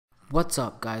What's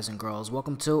up guys and girls,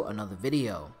 welcome to another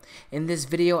video. In this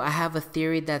video I have a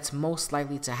theory that's most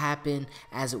likely to happen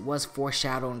as it was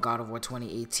foreshadowed in God of War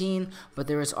 2018, but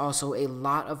there is also a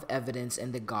lot of evidence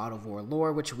in the God of War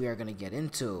lore which we are going to get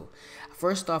into.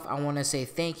 First off, I want to say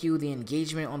thank you. The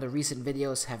engagement on the recent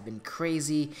videos have been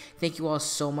crazy. Thank you all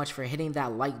so much for hitting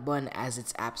that like button as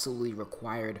it's absolutely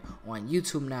required on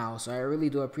YouTube now, so I really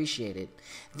do appreciate it.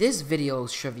 This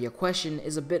video's trivia question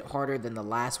is a bit harder than the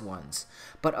last ones,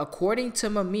 but according to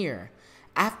Mimir,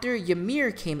 after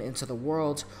Ymir came into the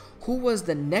world, who was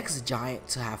the next giant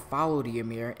to have followed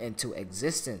Ymir into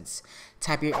existence?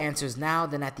 Type your answers now,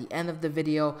 then at the end of the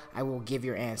video, I will give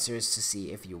your answers to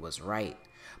see if you was right.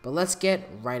 But let's get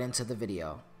right into the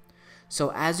video.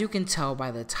 So as you can tell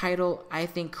by the title, I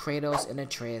think Kratos and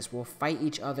Atreus will fight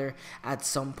each other at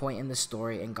some point in the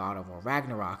story in God of War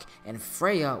Ragnarok, and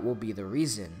Freya will be the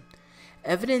reason.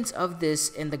 Evidence of this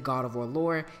in the God of War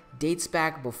lore dates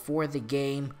back before the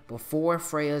game, before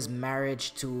Freya's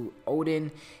marriage to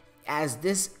Odin, as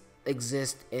this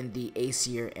exists in the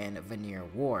Aesir and Vanir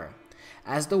War.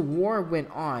 As the war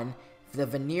went on, the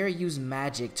Vanir used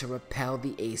magic to repel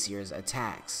the Aesir's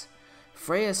attacks.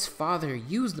 Freya's father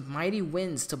used mighty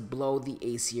winds to blow the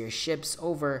Aesir ships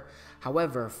over.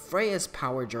 However, Freya's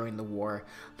power during the war,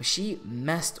 she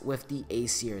messed with the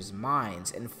Aesir's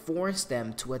minds and forced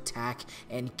them to attack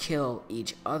and kill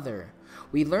each other.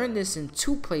 We learned this in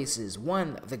two places.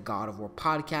 One, the God of War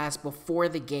podcast before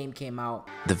the game came out.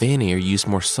 The Vanir used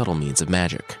more subtle means of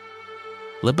magic.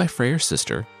 Led by Freya's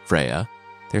sister, Freya,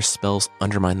 their spells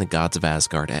undermine the gods of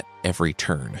Asgard at every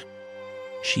turn.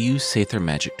 She used Sather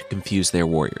magic to confuse their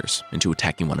warriors into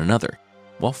attacking one another,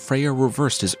 while Freya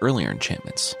reversed his earlier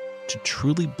enchantments to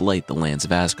truly blight the lands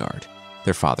of Asgard.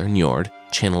 Their father, Njord,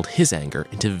 channeled his anger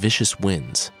into vicious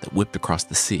winds that whipped across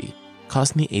the sea,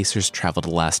 causing the Aesir's travel to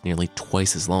last nearly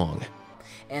twice as long.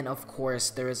 And of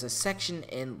course, there is a section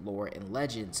in Lore and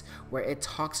Legends where it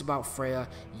talks about Freya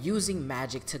using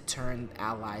magic to turn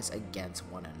allies against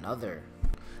one another.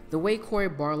 The way Cory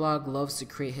Barlog loves to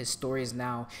create his stories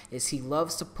now is he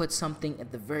loves to put something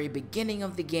at the very beginning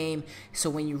of the game, so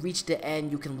when you reach the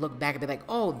end you can look back and be like,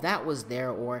 oh, that was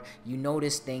there, or you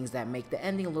notice things that make the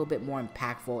ending a little bit more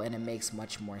impactful and it makes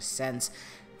much more sense.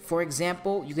 For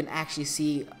example, you can actually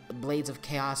see Blades of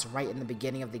Chaos right in the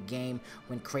beginning of the game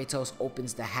when Kratos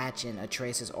opens the hatch and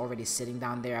Atreus is already sitting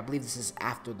down there. I believe this is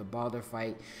after the Baldur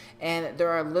fight. And there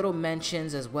are little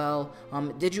mentions as well.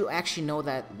 Did you actually know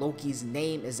that Loki's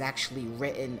name is actually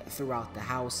written throughout the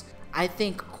house? I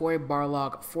think Cory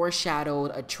Barlog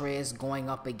foreshadowed Atreus going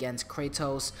up against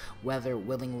Kratos, whether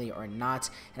willingly or not,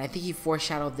 and I think he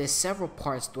foreshadowed this several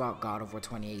parts throughout God of War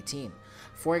 2018.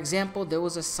 For example, there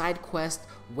was a side quest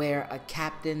where a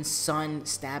captain's son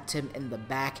stabbed him in the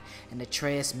back, and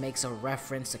Atreus makes a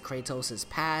reference to Kratos'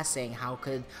 past, saying how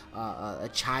could a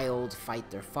child fight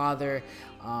their father,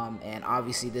 and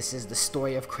obviously this is the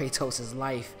story of Kratos'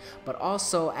 life. But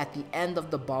also at the end of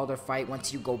the Baldur fight,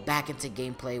 once you go back into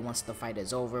gameplay, once the fight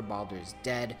is over, Baldur's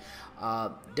dead,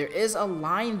 there is a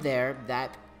line there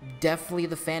that definitely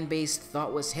the fan base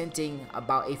thought was hinting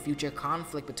about a future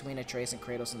conflict between Atreus and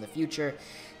Kratos in the future,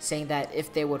 saying that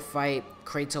if they would fight,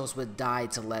 Kratos would die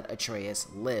to let Atreus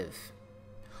live.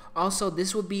 Also,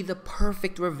 this would be the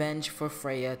perfect revenge for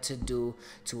Freya to do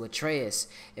to Atreus.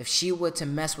 If she were to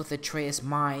mess with Atreus'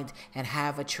 mind and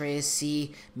have Atreus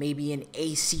see maybe an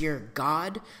Aesir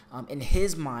god in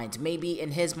his mind. Maybe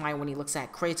in his mind when he looks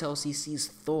at Kratos, he sees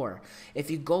Thor.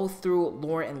 If you go through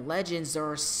Lore and Legends, there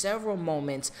are several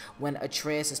moments when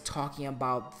Atreus is talking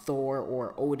about Thor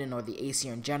or Odin or the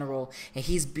Aesir in general, and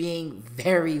he's being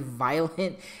very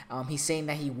violent. He's saying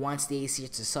that he wants the Aesir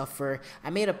to suffer.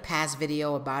 I made a past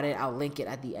video about it. I'll link it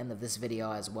at the end of this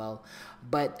video as well.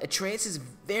 But Atreus is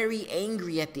very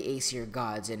angry at the Aesir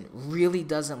gods and really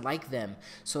doesn't like them.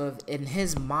 So if, in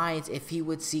his mind, if he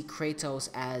would see Kratos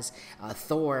as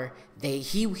Thor,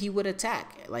 he would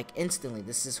attack like instantly.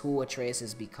 This is who Atreus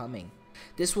is becoming.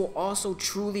 This will also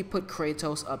truly put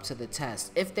Kratos up to the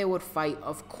test. If they would fight,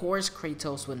 of course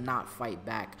Kratos would not fight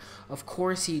back. Of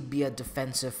course he'd be a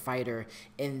defensive fighter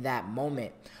in that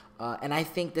moment. And I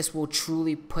think this will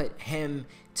truly put him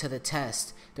to the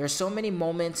test. There are so many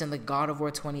moments in the God of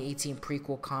War 2018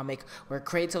 prequel comic where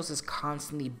Kratos is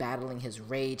constantly battling his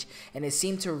rage, and it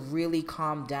seemed to really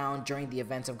calm down during the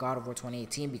events of God of War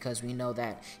 2018 because we know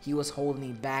that he was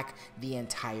holding back the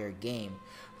entire game.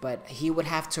 But he would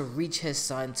have to reach his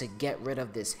son to get rid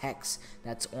of this hex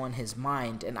that's on his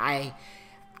mind, and I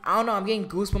don't know, I'm getting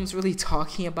goosebumps really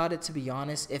talking about it, to be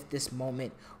honest, if this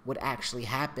moment would actually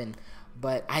happen.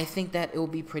 but I think that it will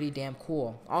be pretty damn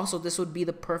cool. Also, this would be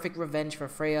the perfect revenge for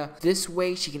Freya. This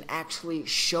way, she can actually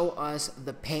show us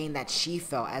the pain that she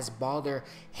felt as Baldur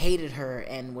hated her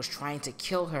and was trying to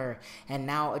kill her, and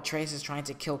now Atreus is trying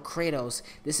to kill Kratos.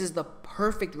 This is the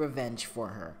perfect revenge for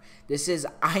her. This is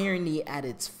irony at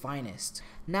its finest.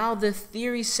 Now, the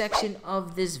theory section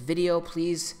of this video,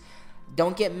 please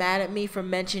don't get mad at me for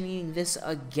mentioning this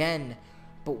again.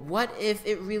 But what if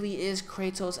it really is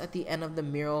Kratos at the end of the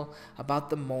mural about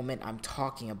the moment I'm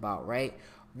talking about, right?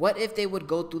 What if they would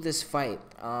go through this fight?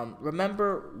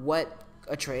 Remember what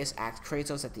Atreus asked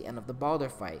Kratos at the end of the Baldur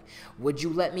fight. Would you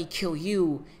let me kill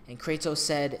you? And Kratos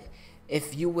said,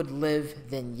 if you would live,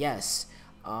 then yes.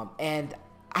 And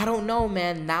I don't know,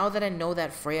 man. Now that I know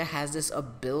that Freya has this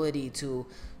ability to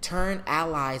turn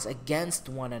allies against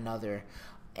one another,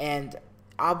 and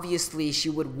obviously she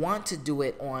would want to do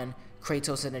it on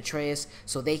Kratos and Atreus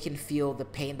so they can feel the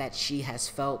pain that she has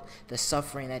felt, the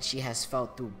suffering that she has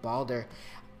felt through Baldur.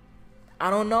 I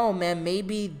don't know, man.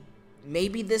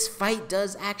 Maybe this fight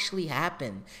does actually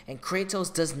happen and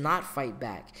Kratos does not fight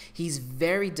back. He's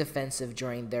very defensive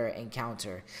during their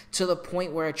encounter, to the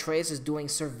point where Atreus is doing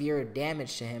severe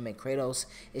damage to him and Kratos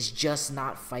is just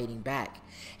not fighting back,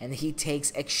 and he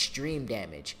takes extreme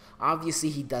damage. Obviously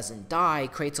he doesn't die.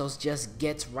 Kratos just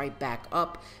gets right back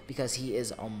up because he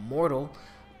is immortal.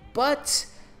 But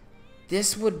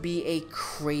this would be a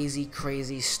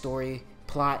crazy story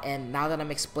plot, and now that I'm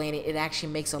explaining it, it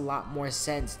actually makes a lot more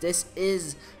sense. This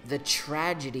is the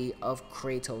tragedy of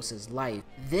Kratos' life.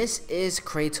 This is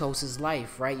Kratos'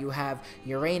 life, right? You have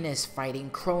Uranus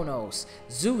fighting Kronos,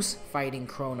 Zeus fighting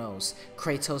Kronos,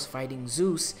 Kratos fighting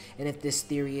Zeus, and if this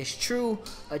theory is true,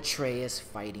 Atreus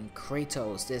fighting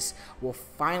Kratos. This will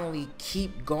finally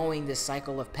keep going, this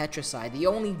cycle of patricide. The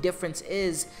only difference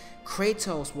is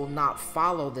Kratos will not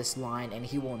follow this line and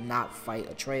he will not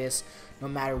fight Atreus, no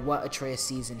matter what Atreus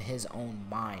sees in his own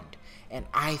mind. And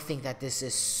I think that this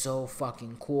is so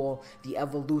fucking cool. The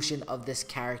evolution of this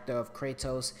character of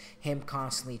Kratos, him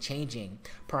constantly changing.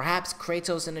 Perhaps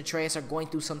Kratos and Atreus are going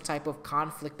through some type of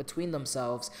conflict between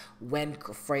themselves when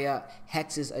Freya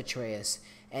hexes Atreus,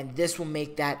 and this will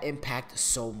make that impact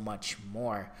so much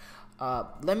more.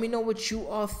 Let me know what you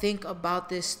all think about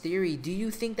this theory. Do you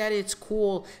think that it's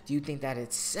cool? Do you think that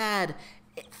it's sad?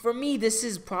 For me, this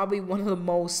is probably one of the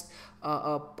most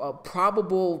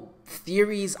probable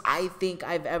theories I think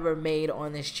I've ever made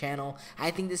on this channel.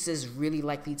 I think this is really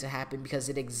likely to happen because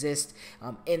it exists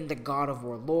in the God of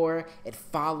War lore. It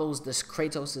follows this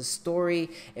Kratos' story.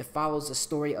 It follows the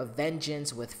story of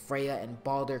vengeance with Freya and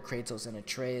Baldur, Kratos and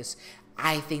Atreus.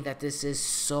 I think that this is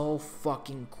so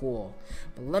fucking cool.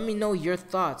 But let me know your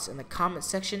thoughts in the comment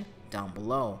section down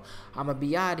below. I'm gonna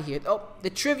be out of here. Oh, the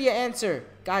trivia answer.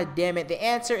 God damn it. The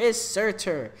answer is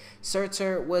Surtur.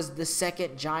 Surtur was the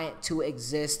second giant to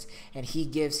exist, and he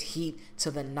gives heat to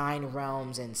the 9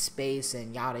 realms and space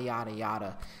and yada yada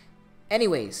yada.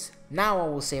 Anyways, now I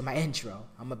will say my intro.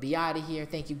 I'm gonna be out of here.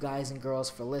 Thank you guys and girls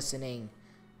for listening.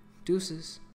 Deuces.